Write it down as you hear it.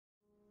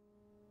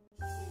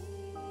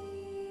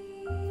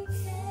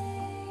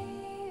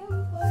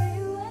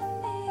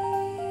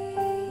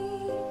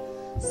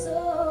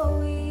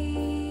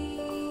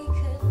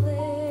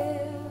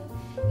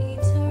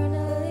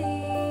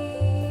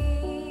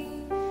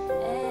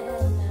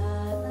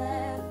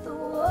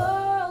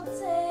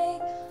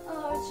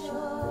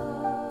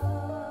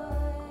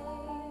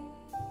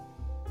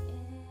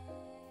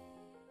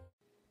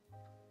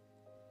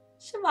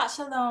Shabbat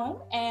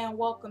Shalom and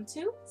welcome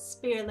to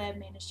Spirit-Led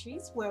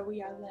Ministries, where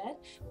we are led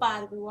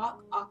by the Ruach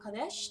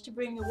HaKodesh to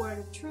bring the word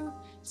of truth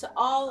to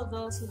all of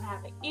those who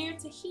have an ear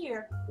to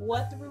hear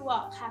what the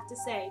Ruach have to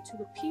say to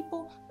the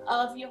people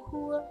of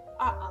Yahuwah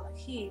our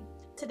Elohim.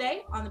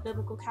 Today on the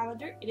biblical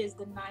calendar, it is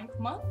the 9th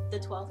month, the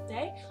 12th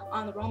day.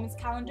 On the Romans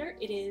calendar,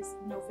 it is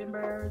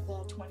November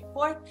the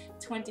 24th,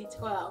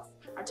 2012.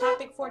 Our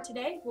topic for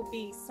today will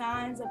be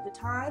signs of the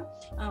time,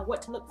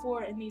 what to look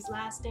for in these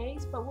last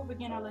days, but we'll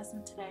begin our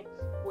lesson today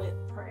with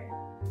prayer.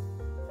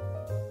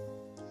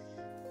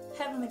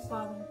 Heavenly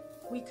Father,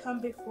 we come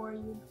before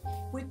you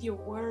with your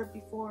word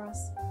before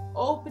us.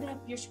 Open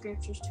up your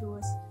scriptures to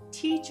us.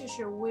 Teach us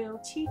your will,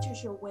 teach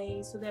us your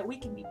ways so that we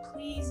can be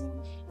pleasing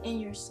in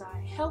your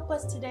sight. Help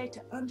us today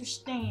to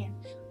understand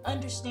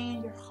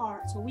your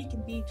heart so we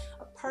can be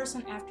a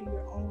person after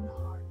your own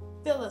heart.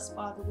 Fill us,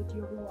 Father, with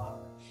your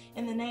Ruach.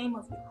 In the name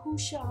of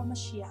Yahushua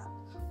HaMashiach,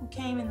 who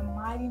came in the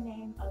mighty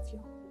name of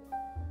Yahuwah.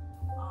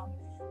 Amen.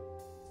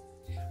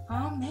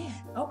 Amen.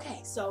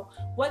 Okay, so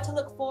what to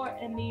look for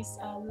in these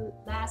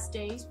last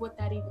days, what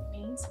that even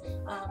means.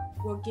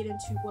 We'll get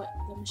into what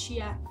the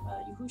Mashiach,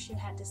 Yahushua,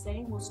 had to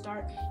say. We'll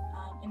start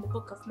in the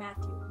book of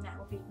Matthew. And that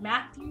will be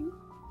Matthew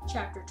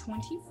chapter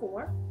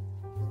 24,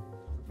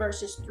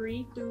 verses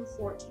 3 through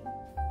 14.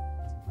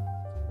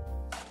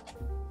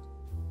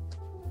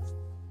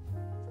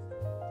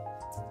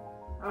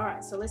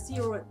 Alright, so let's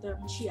see what the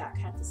Mashiach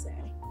had to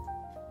say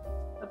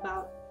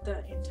about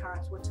the end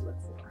times, what to look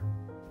for.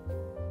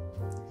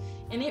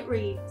 And it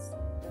reads,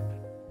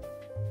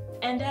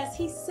 "And as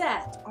he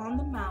sat on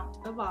the Mount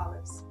of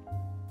Olives,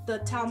 the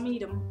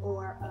Talmidim,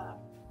 or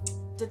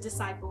the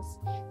disciples,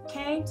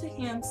 came to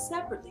him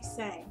separately,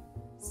 saying,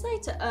 Say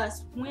to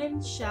us,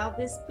 when shall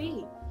this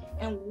be?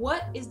 And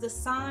what is the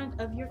sign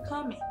of your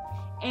coming,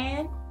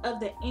 and of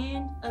the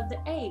end of the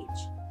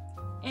age?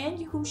 And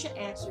Yahushua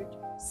answered,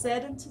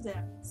 said to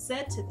them,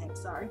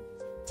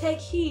 Take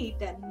heed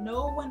that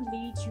no one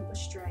leads you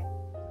astray.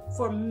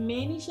 For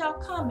many shall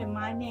come in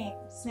my name,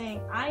 saying,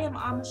 I am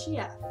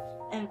Amashiach,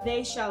 and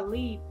they shall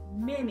lead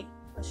many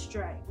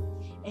astray.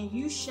 And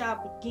you shall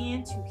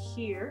begin to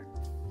hear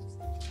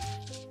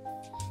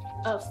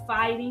of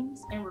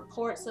fightings and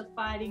reports of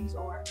fightings,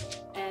 or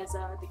as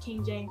the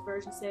King James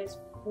Version says,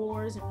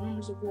 wars and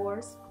rumors of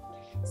wars.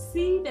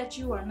 See that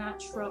you are not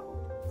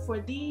troubled,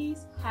 for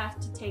these have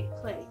to take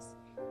place.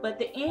 But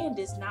the end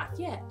is not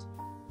yet.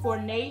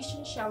 For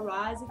nation shall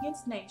rise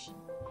against nation,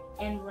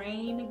 and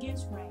reign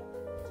against reign.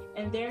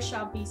 And there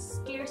shall be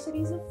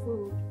scarcities of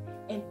food,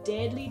 and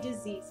deadly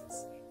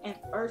diseases, and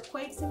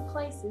earthquakes in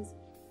places,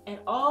 and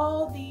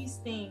all these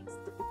things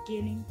the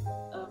beginning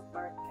of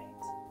birth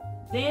pains.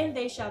 Then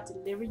they shall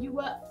deliver you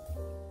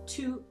up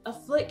to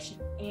affliction,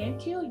 and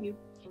kill you,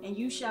 and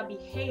you shall be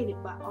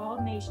hated by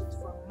all nations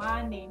for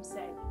my name's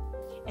sake.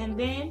 And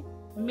then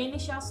many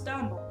shall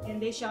stumble,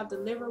 and they shall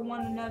deliver up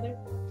one another,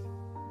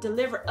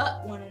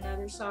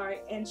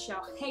 and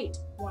shall hate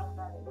one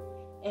another.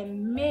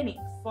 And many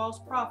false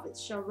prophets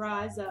shall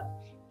rise up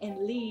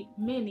and lead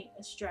many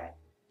astray.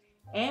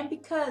 And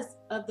because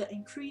of the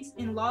increase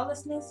in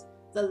lawlessness,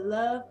 the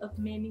love of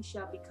many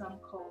shall become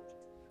cold.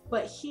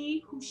 But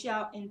he who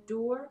shall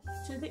endure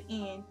to the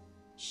end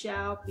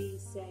shall be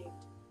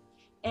saved.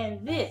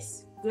 And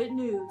this good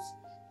news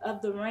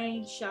of the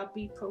reign shall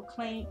be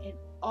proclaimed in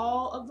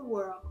all of the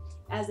world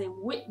as a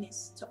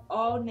witness to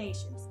all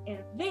nations,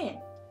 and then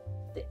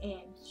the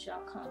end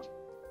shall come.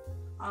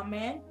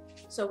 Amen.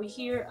 So we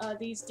hear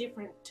these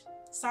different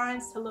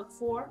signs to look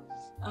for.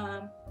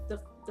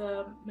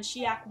 The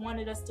Mashiach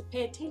wanted us to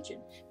pay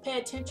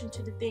attention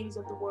to the things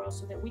of the world,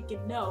 so that we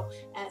can know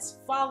as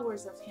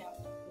followers of him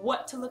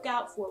what to look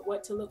out for,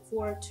 what to look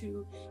forward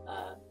to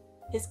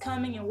his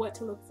coming, and what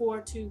to look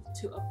forward to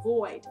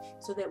avoid,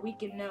 so that we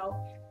can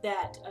know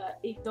that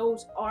if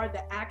those are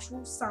the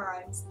actual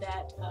signs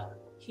that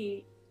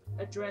he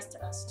addressed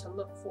to us to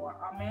look for.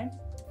 Amen.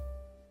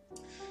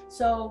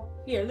 So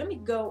here, let me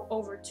go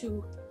over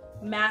to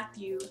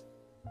Matthew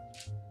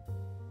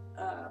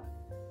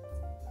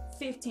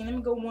 15. Let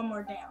me go one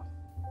more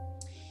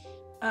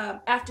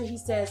down. After he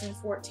says in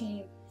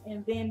 14,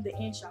 and then the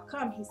end shall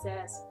come, he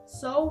says,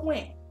 So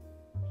when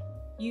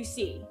you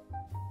see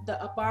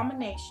the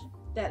abomination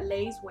that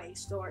lays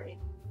waste, or in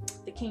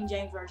the King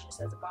James Version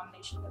says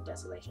abomination of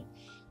desolation,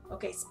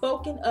 okay,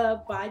 spoken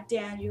of by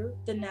Daniel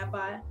the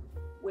Nabi,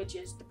 which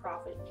is the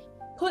prophet,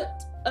 put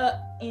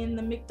up in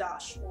the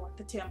Mikdash, or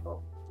the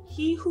temple.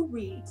 He who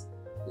reads,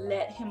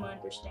 let him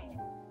understand.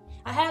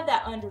 I have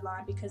that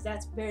underlined because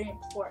that's very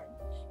important.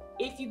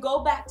 If you go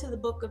back to the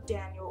book of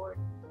Daniel, or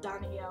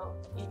Daniel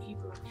in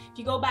Hebrew, if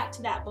you go back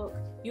to that book,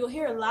 you'll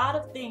hear a lot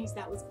of things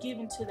that was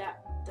given to the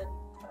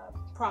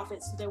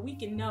prophets, so that we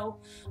can know,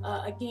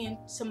 again,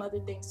 some other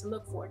things to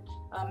look for.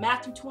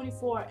 Matthew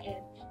 24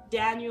 and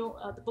Daniel,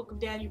 the book of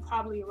Daniel,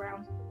 probably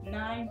around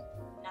 9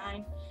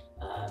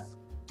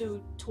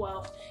 through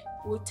 12,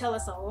 will tell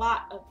us a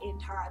lot of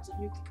end times.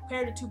 And you can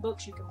compare the two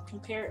books. You can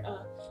compare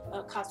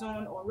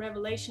Chazon or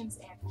Revelations,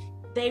 and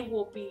they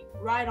will be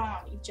right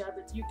on each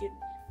other. You can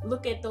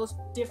look at those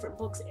different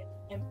books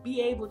and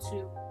be able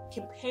to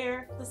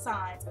compare the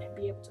signs and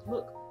be able to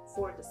look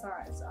for the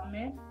signs.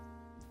 Amen.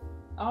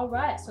 All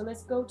right, so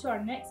let's go to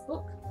our next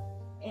book,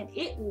 and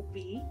it will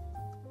be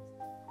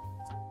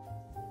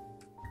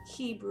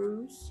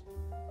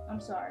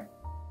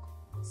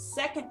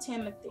Second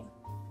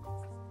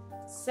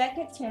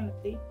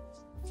Timothy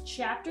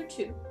chapter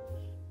 2,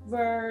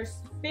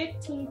 verse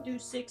 15 through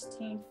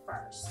 16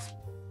 first.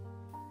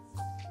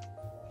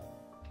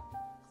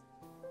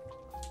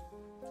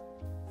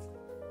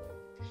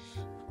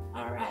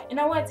 All right, and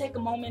I want to take a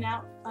moment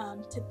out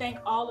to thank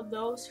all of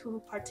those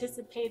who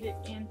participated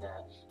in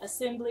the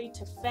assembly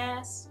to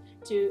fast,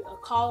 to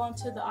call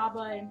unto the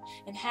Abba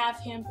and have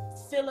him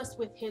fill us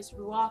with his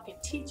Ruach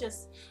and teach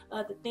us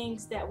the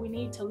things that we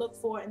need to look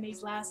for in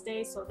these last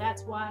days. So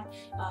that's why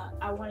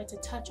I wanted to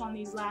touch on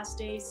these last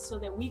days so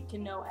that we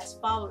can know as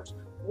followers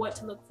what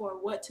to look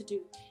for, what to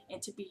do,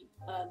 and to be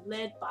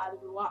led by the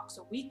Ruach,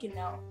 so we can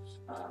know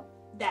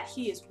that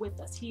he is with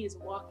us. He is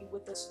walking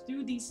with us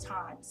through these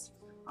times.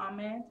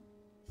 Amen.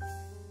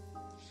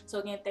 So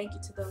again, thank you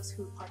to those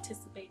who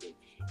participated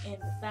in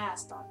the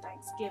fast on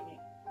Thanksgiving,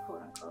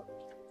 quote unquote.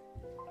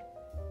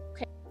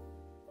 Okay.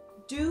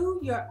 Do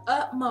your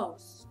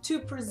utmost to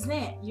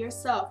present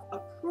yourself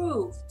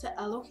approved to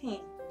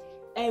Elohim,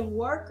 a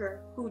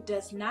worker who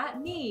does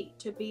not need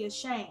to be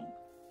ashamed,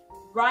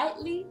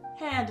 rightly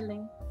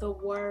handling the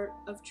word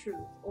of truth,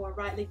 or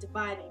rightly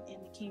dividing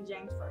in the King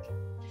James Version.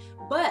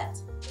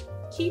 But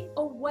keep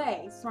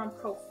away from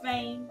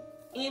profane,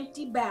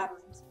 empty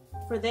babblings,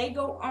 for they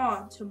go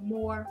on to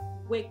more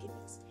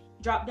wickedness.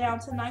 Drop down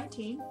to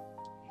 19.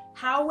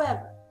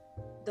 However,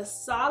 the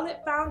solid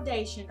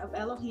foundation of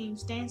Elohim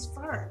stands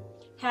firm,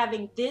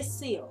 having this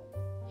seal: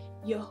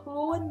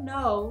 Yahuwah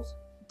knows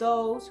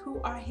those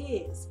who are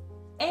his,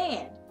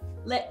 and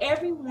let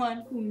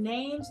everyone who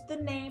names the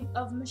name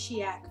of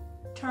Mashiach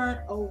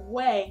turn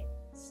away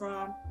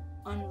from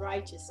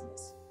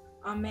unrighteousness.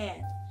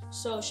 Amen.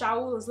 So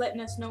Shaul is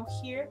letting us know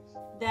here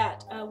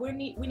that we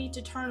need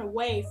to turn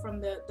away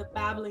from the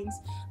babblings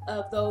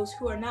of those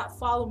who are not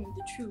following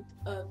the truth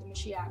of the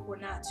Mashiach. We're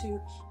not to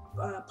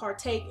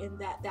partake in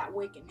that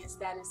wickedness.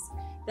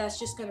 That's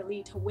just going to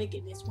lead to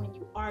wickedness when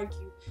you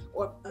argue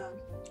or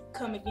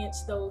come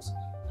against those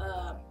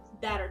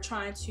that are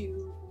trying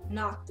to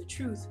knock the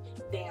truth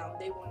down.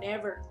 They will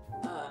never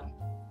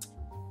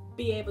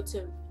be able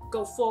to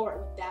go forward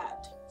with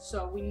that.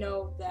 So we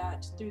know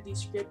that through these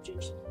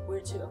scriptures,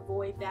 we're to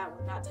avoid that.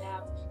 We're not to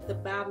have the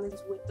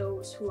babblings with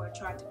those who are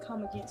trying to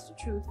come against the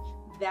truth.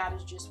 That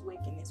is just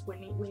wickedness. We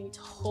need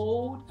to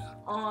hold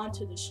on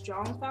to the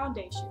strong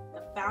foundation,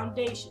 the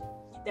foundation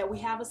that we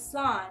have a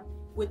sign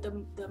with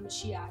the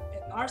Mashiach.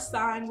 And our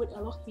sign with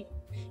Elohim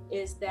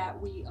is that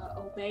we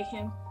obey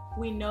him.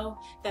 We know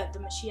that the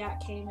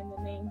Mashiach came in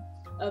the name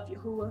of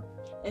Yahuwah,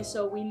 and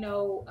so we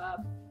know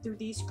through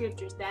these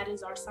scriptures that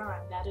is our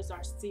sign, that is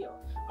our seal,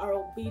 our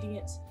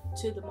obedience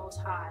to the Most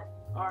High,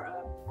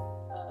 our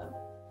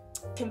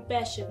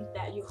confession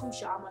that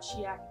Yahushua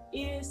Mashiach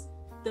is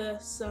the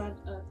Son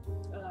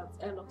of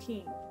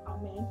Elohim.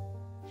 Amen.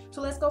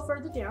 So let's go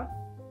further down.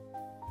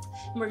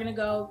 We're going to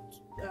go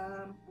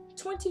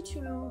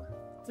 22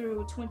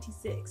 through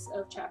 26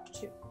 of chapter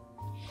 2,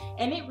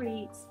 and it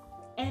reads,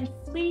 "And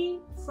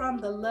flee from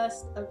the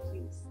lust of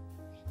youth,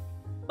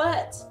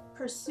 but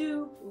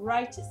pursue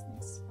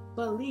righteousness,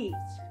 belief,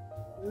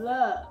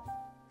 love,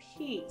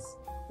 peace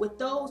with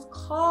those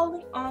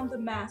calling on the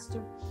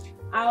Master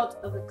out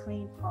of a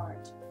clean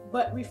heart.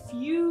 But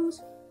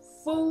refuse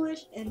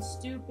foolish and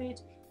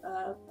stupid,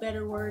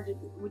 better word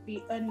would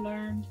be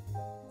unlearned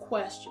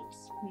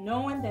questions,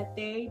 knowing that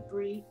they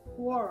breed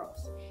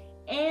quarrels.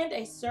 And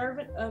a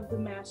servant of the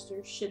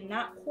Master should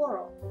not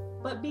quarrel,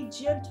 but be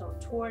gentle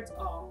towards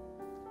all,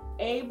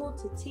 able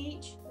to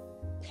teach,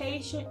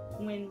 patient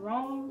when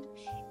wronged,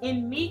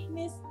 in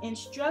meekness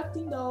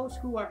instructing those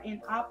who are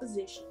in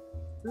opposition,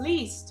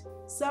 lest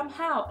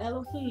somehow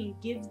Elohim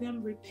gives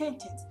them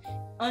repentance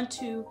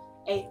unto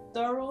a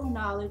thorough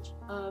knowledge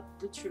of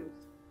the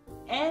truth,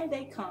 and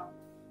they come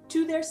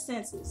to their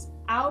senses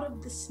out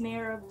of the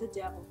snare of the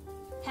devil,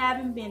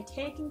 having been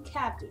taken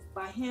captive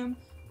by him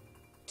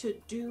to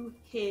do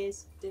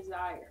his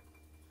desire."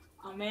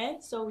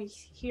 Amen. So we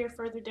hear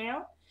further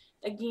down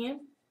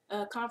again,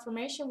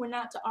 confirmation. We're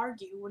not to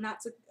argue. We're not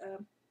to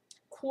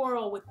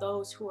quarrel with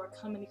those who are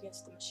coming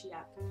against the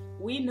Mashiach.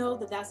 We know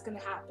that that's going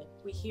to happen.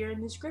 We hear in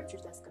the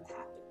scriptures that's going to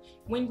happen.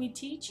 When we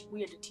teach,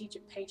 we are to teach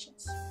in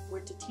patience. We're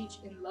to teach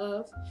in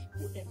love,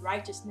 in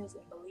righteousness,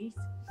 and belief.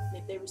 And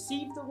if they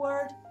receive the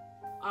word,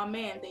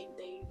 amen,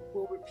 they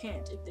will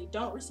repent. If they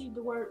don't receive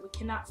the word, we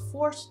cannot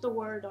force the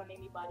word on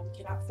anybody. We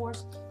cannot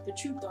force the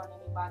truth on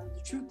anybody.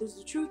 The truth is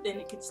the truth, and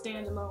it can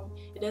stand alone.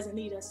 It doesn't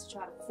need us to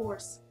try to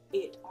force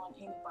it on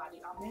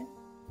anybody. Amen.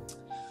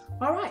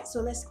 All right,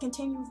 so let's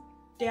continue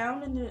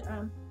down in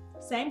the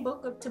same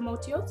book of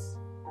Timotheus,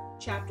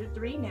 chapter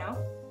 3 now.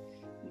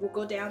 We'll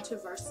go down to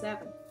verse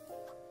 7.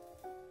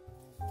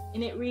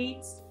 And it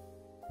reads,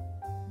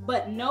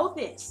 "But know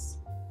this,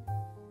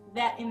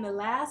 that in the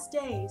last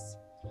days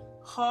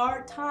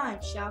hard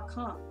times shall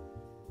come.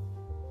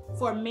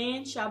 For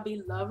men shall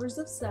be lovers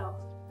of self,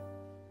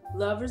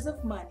 lovers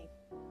of money,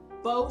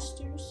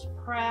 boasters,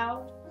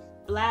 proud,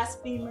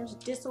 blasphemers,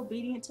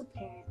 disobedient to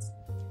parents,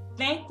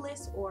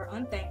 thankless or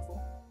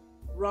unthankful,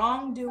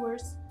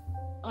 wrongdoers,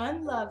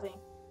 unloving,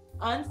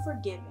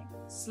 unforgiving,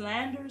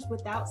 slanderers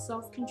without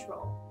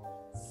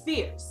self-control,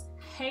 fierce,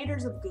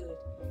 haters of good,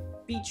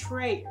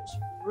 betrayers,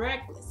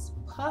 reckless,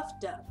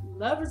 puffed up,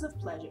 lovers of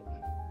pleasure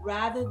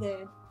rather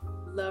than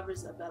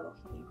lovers of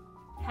Elohim,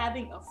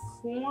 having a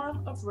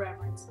form of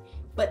reverence,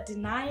 but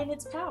denying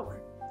its power.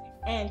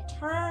 And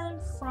turn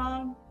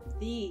from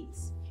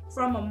these.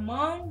 From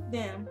among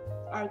them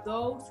are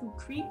those who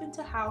creep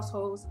into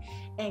households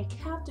and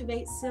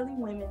captivate silly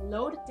women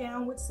loaded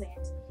down with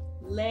sins,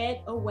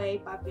 led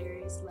away by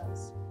various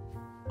lusts,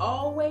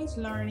 always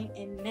learning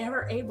and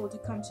never able to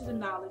come to the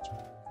knowledge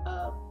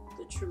of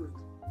the truth.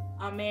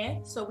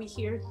 Amen. So we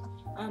hear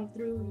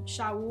through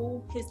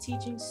Shaul, his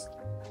teachings,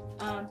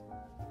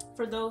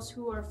 for those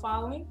who are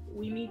following,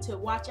 we need to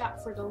watch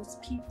out for those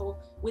people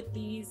with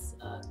these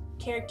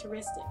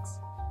characteristics.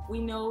 We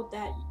know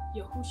that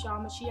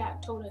Yahushua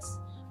Mashiach told us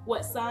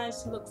what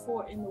signs to look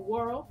for in the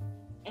world,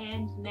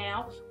 and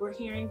now we're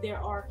hearing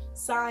there are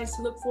signs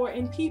to look for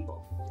in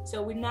people.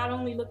 So we not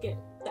only look at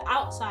the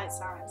outside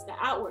signs, the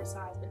outward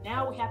signs, but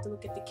now we have to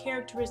look at the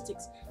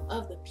characteristics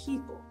of the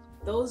people.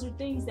 Those are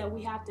things that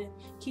we have to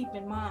keep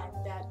in mind,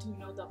 that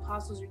the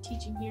apostles are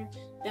teaching here,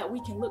 that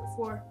we can look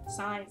for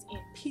signs in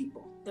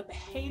people, the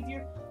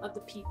behavior of the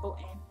people,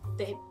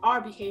 and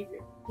our behavior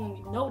when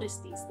we notice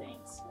these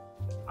things.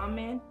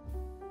 Amen.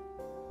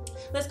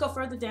 Let's go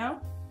further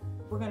down.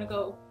 We're going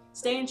to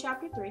stay in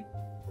chapter 3,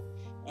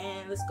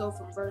 and let's go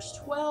from verse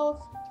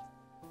 12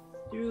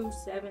 through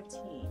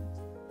 17.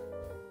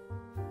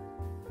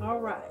 All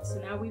right,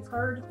 so now we've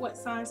heard what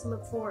signs to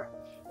look for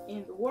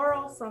in the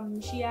world from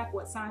Mashiach,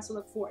 what signs to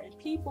look for in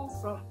people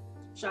from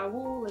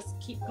Shaul. Let's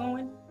keep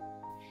going.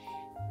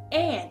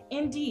 And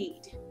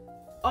indeed,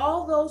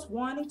 all those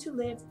wanting to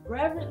live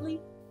reverently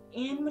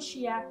in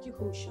Mashiach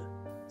Yahusha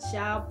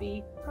shall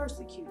be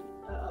persecuted.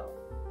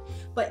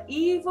 But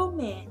evil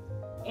men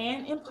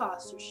and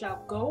impostors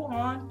shall go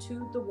on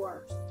to the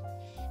worst,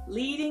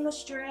 leading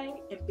astray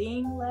and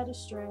being led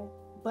astray.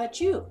 But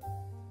you,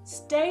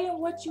 stay in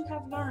what you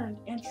have learned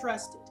and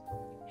trusted,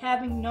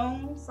 having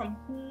known from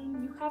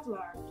whom you have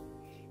learned,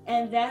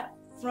 and that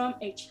from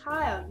a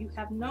child you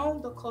have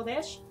known the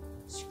Kodesh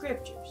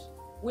scriptures,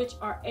 which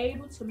are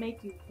able to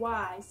make you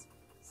wise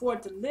for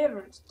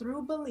deliverance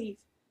through belief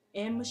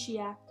in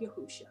Mashiach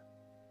Yahusha.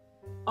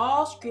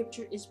 All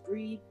scripture is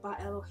breathed by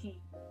Elohim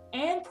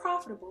and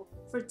profitable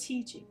for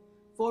teaching,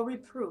 for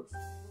reproof,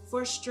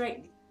 for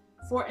straightening,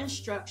 for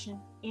instruction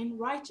in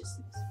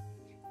righteousness,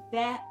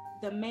 that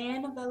the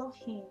man of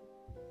Elohim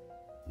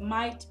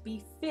might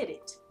be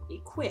fitted,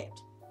 equipped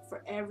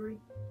for every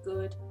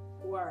good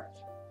work.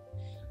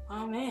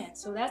 Amen.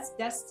 So that's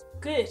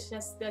good.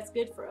 That's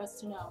good for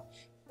us to know.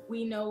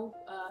 We know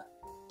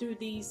through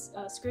these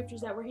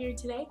scriptures that we're hearing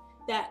today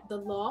that the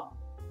law,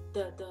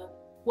 the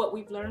what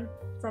we've learned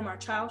from our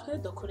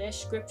childhood, the Kodesh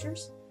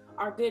scriptures,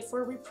 are good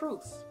for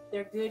reproof.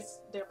 They're good.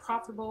 They're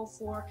profitable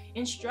for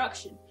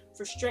instruction,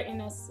 for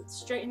straightening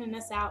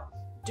us out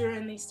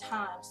during these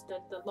times.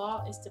 That the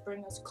law is to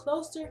bring us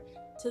closer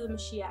to the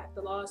Mashiach.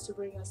 The law is to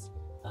bring us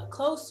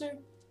closer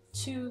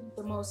to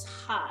the Most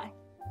High.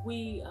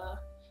 We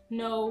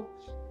know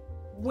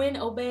when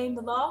obeying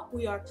the law,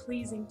 we are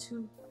pleasing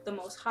to the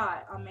Most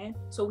High. Amen.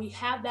 So we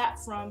have that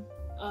from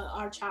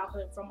our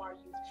childhood, from our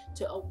youth,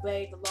 to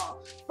obey the law.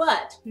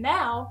 But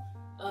now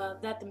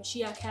that the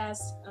Mashiach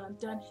has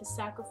done his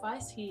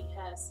sacrifice, he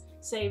has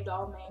saved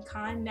all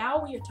mankind.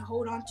 Now we are to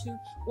hold on to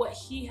what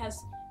he has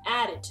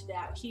added to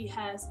that. He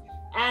has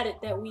added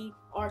that we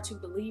are to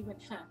believe in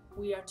him.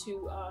 We are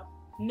to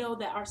know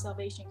that our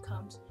salvation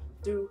comes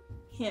through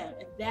him,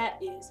 and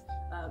that is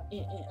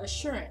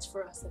assurance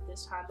for us at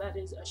this time. That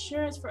is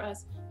assurance for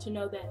us to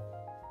know that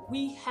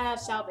we have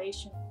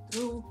salvation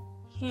through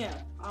him.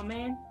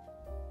 Amen.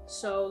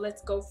 So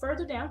let's go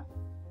further down.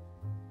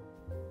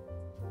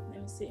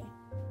 Let me see.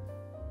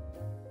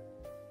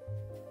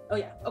 Oh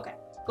yeah, okay.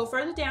 Go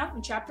further down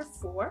in chapter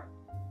 4,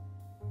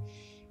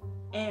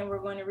 and we're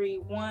going to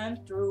read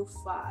 1 through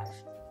 5.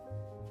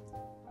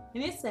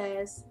 And it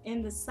says,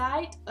 in the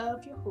sight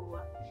of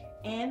Yahuwah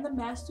and the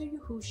Master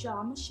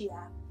Yahushua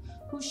Mashiach,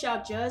 who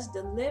shall judge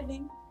the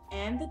living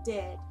and the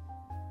dead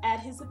at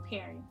his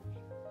appearing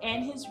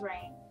and his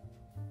reign,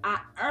 I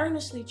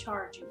earnestly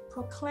charge you,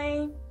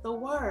 proclaim the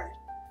word,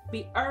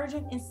 be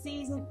urgent in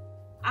season,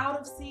 out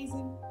of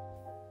season,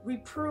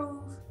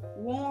 reprove,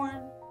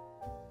 warn,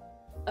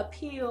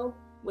 appeal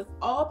with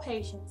all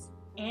patience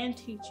and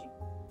teaching.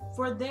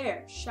 For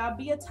there shall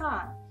be a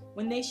time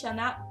when they shall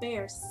not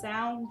bear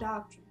sound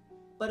doctrine,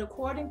 but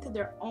according to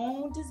their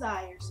own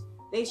desires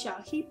they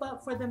shall heap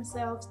up for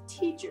themselves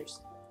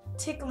teachers,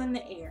 tickling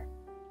the air.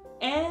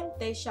 And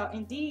they shall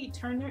indeed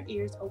turn their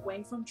ears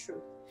away from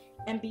truth,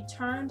 and be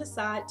turned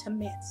aside to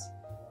myths.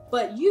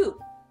 But you,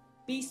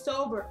 be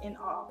sober in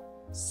all,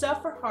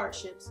 suffer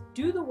hardships,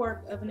 do the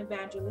work of an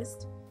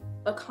evangelist,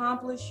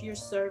 accomplish your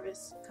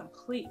service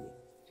completely.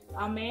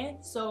 Amen.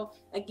 So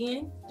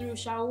again, through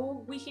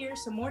Shaul, we hear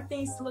some more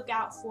things to look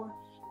out for.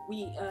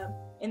 We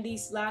in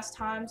these last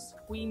times,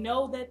 we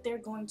know that they're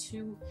going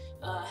to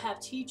have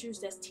teachers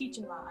that's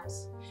teaching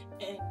lies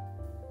and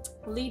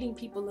leading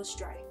people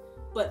astray.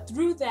 But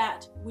through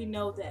that, we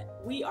know that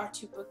we are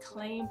to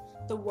proclaim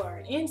the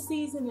word. In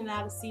season and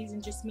out of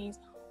season just means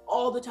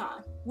all the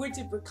time. We're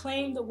to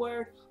proclaim the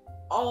word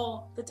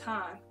all the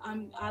time.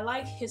 I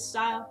like his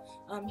style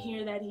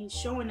here that he's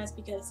showing us,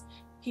 because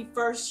he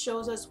first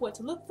shows us what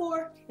to look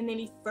for, and then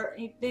he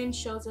then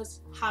shows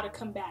us how to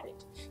combat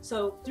it.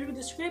 So through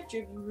the scripture,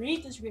 if you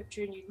read the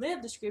scripture and you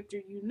live the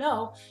scripture, you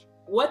know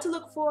what to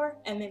look for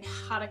and then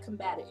how to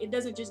combat it. It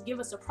doesn't just give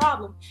us a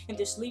problem and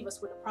just leave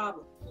us with a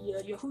problem.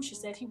 Yahushua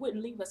said he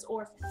wouldn't leave us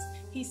orphans.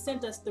 He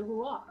sent us the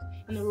Ruach,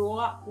 and the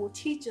Ruach will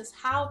teach us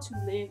how to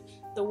live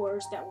the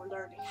words that we're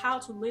learning, how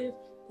to live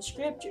the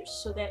scriptures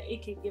so that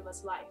it can give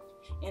us life.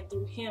 And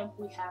through him,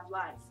 we have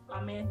life.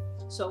 Amen.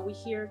 So we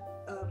hear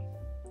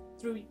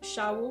through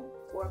Shaul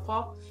or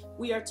Paul,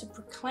 we are to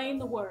proclaim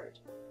the word.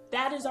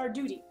 That is our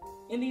duty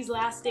in these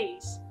last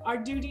days. Our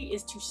duty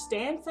is to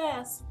stand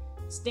fast,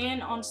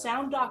 stand on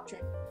sound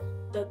doctrine,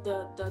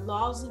 the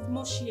laws of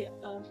Moshe,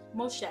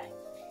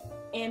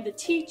 and the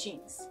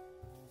teachings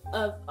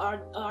of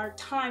our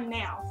time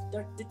now,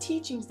 the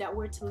teachings that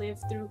we're to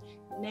live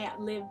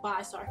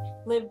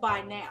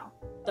by now.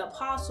 The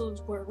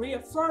apostles were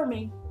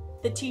reaffirming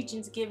the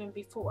teachings given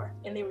before,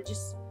 and they were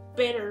just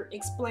better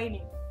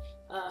explaining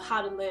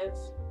how to live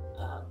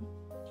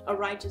a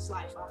righteous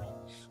life. Amen.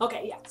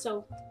 Okay, yeah.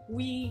 So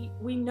we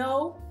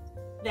know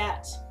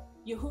that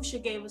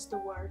Yahushua gave us the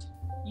word.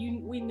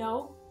 We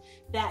know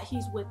that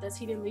he's with us.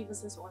 He didn't leave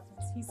us as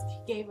orphans. He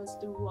gave us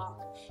the Ruach.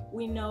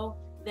 We know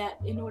that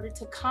in order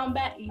to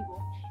combat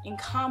evil and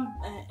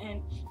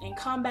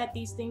combat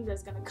these things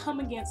that's going to come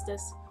against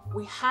us,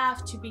 we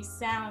have to be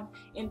sound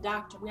in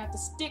doctrine. We have to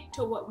stick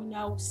to what we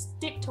know,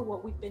 stick to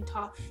what we've been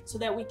taught, so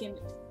that we can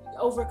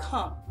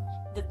overcome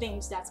the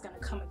things that's going to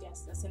come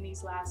against us in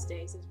these last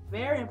days. It's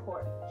very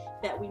important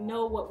that we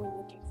know what we're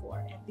looking for,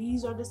 and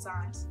these are the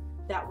signs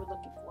that we're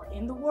looking for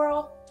in the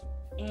world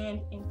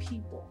and in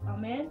people.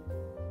 Amen.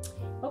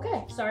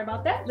 Okay, sorry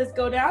about that. Let's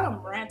go down.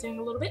 I'm ranting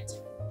a little bit.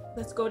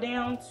 Let's go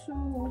down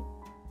to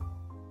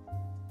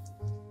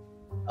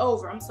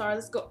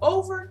let's go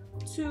over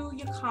to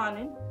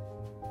Yochanan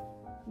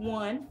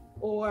 1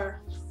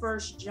 or 1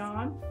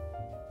 John,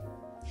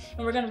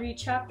 and we're going to read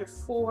chapter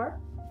 4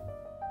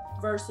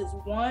 verses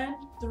 1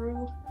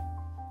 through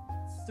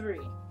 3.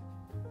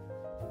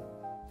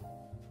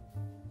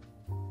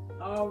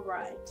 All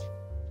right.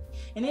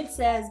 And it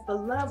says,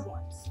 "Beloved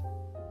ones,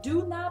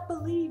 do not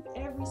believe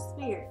every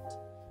spirit,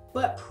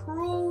 but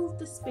prove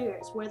the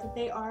spirits whether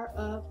they are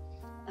of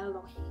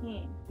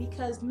Elohim,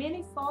 because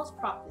many false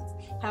prophets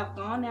have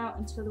gone out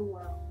into the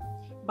world.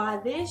 By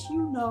this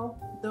you know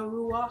the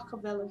Ruach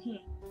of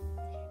Elohim.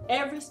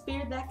 Every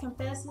spirit that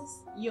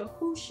confesses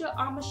Yahushua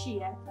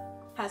HaMashiach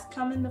has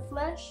come in the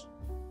flesh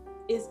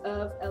is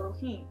of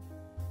Elohim.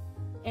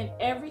 And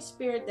every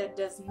spirit that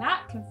does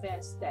not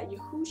confess that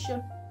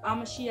Yahushua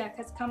HaMashiach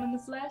has come in the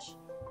flesh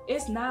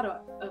is not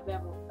of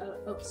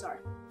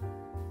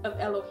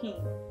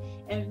Elohim.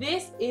 And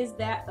this is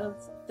that of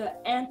the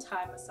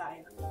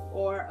anti-Messiah,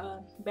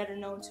 or better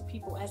known to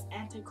people as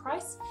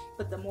Antichrist,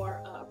 but the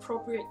more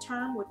appropriate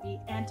term would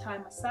be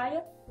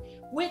anti-Messiah,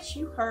 which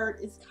you heard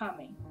is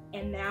coming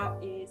and now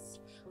is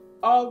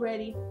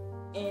already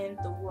in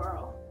the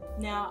world."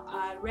 Now,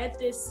 I read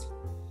this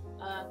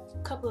a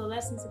couple of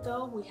lessons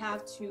ago. We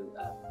have to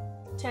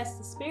test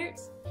the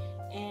spirits,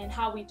 and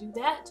how we do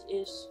that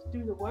is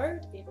through the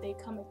word. If they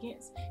come at you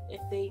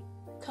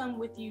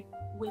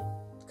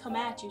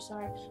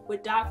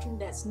with doctrine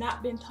that's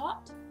not been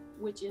taught,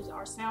 which is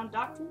our sound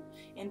doctrine,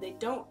 and they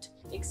don't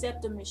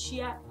accept the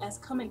Mashiach as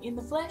coming in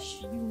the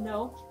flesh, you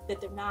know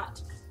that they're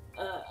not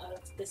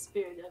the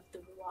spirit of the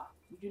Ruach.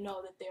 You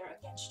know that they're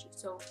against you.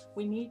 So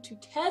we need to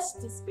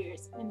test the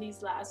spirits in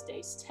these last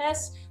days.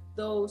 Test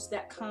those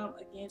that come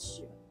against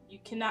you. You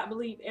cannot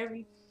believe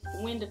every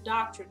wind of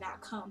doctrine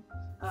that come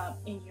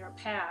in your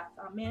path.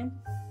 Amen.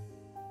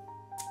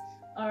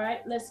 All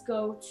right, let's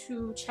go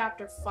to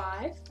chapter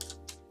 5.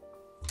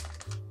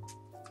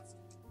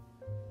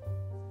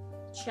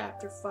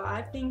 Chapter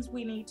 5, things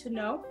we need to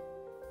know,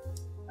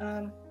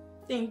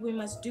 things we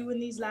must do in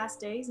these last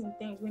days, and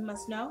things we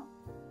must know.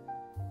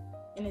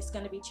 And it's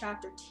going to be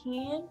chapter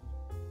 10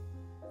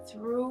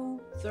 through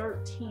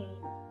 13.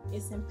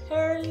 It's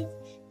imperative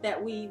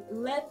that we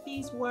let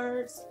these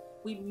words,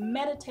 we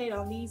meditate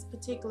on these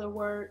particular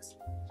words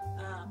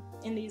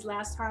in these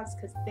last times,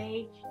 because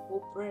they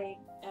will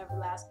bring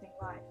everlasting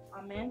life.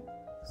 Amen.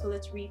 So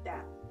let's read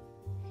that.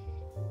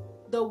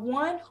 "The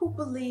one who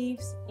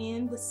believes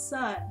in the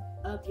Son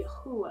of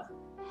Yahuwah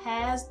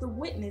has the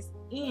witness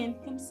in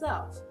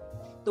himself.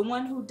 The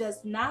one who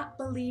does not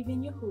believe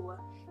in Yahuwah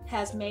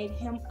has made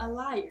him a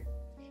liar,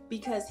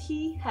 because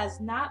he has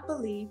not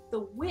believed the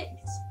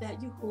witness that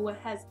Yahuwah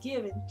has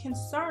given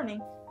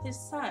concerning his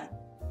Son.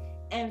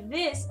 And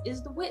this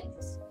is the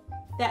witness,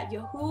 that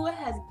Yahuwah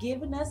has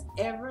given us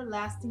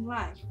everlasting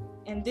life,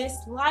 and this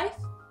life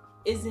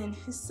is in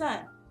his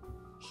Son.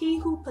 He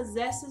who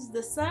possesses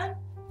the Son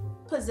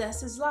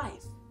possesses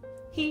life.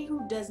 He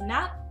who does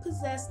not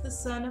possess the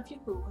Son of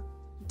Yahuwah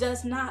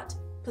does not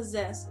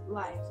possess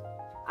life.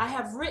 I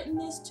have written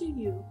this to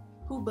you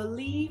who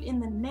believe in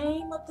the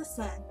name of the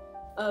Son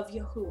of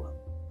Yahuwah,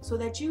 so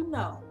that you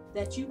know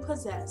that you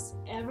possess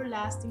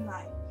everlasting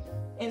life,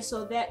 and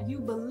so that you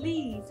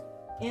believe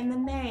in the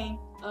name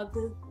of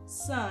the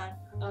Son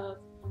of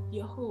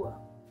Yahuwah.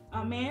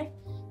 Amen.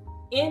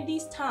 In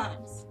these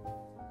times,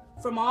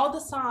 from all the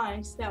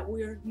signs that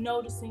we're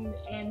noticing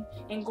and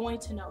going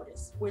to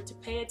notice, we're to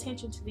pay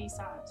attention to these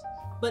signs.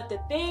 But the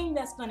thing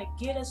that's going to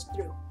get us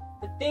through,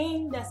 the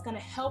thing that's going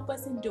to help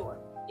us endure,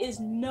 is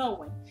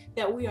knowing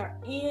that we are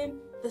in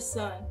the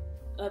Son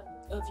of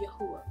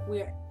Yahuwah.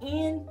 We are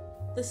in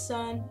the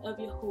Son of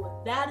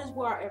Yahuwah. That is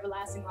where our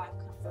everlasting life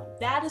comes from.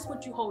 That is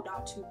what you hold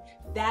on to.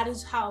 That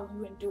is how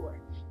you endure.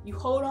 You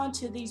hold on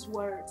to these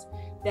words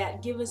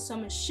that give us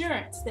some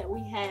assurance that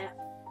we have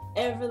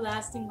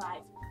everlasting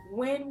life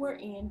when we're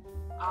in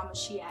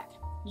Mashiach.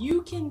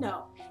 You can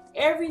know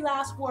every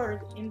last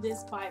word in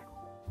this Bible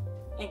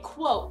and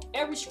quote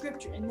every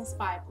scripture in this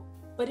Bible.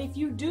 But if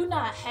you do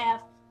not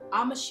have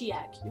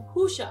Mashiach,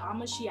 Yahushua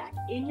Mashiach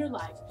in your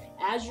life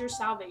as your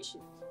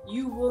salvation,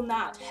 you will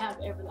not have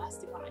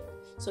everlasting life.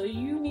 So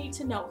you need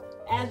to know,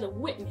 as a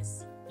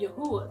witness,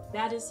 Yahuwah,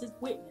 that is his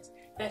witness,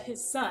 that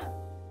his Son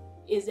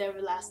is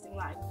everlasting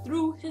life.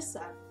 Through his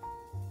Son,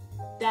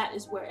 that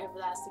is where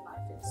everlasting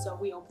life is. So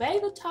we obey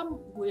the Tanakh,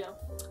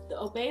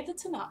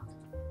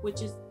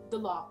 which is the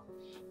law,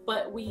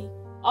 but we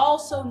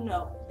also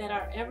know that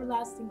our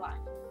everlasting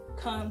life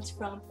comes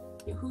from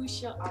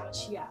Yahushua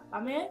Mashiach.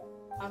 Amen.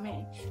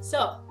 Amen.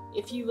 So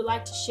if you would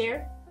like to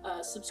share,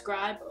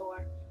 subscribe,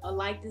 or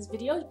like this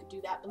video, you can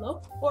do that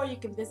below, or you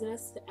can visit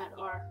us at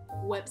our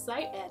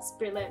website at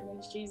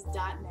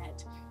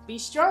spiritledministries.net. Be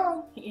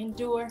strong,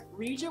 endure,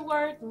 read your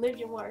word, live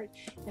your word,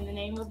 in the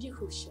name of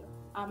Yahushua.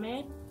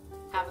 Amen.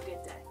 Have a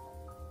good day.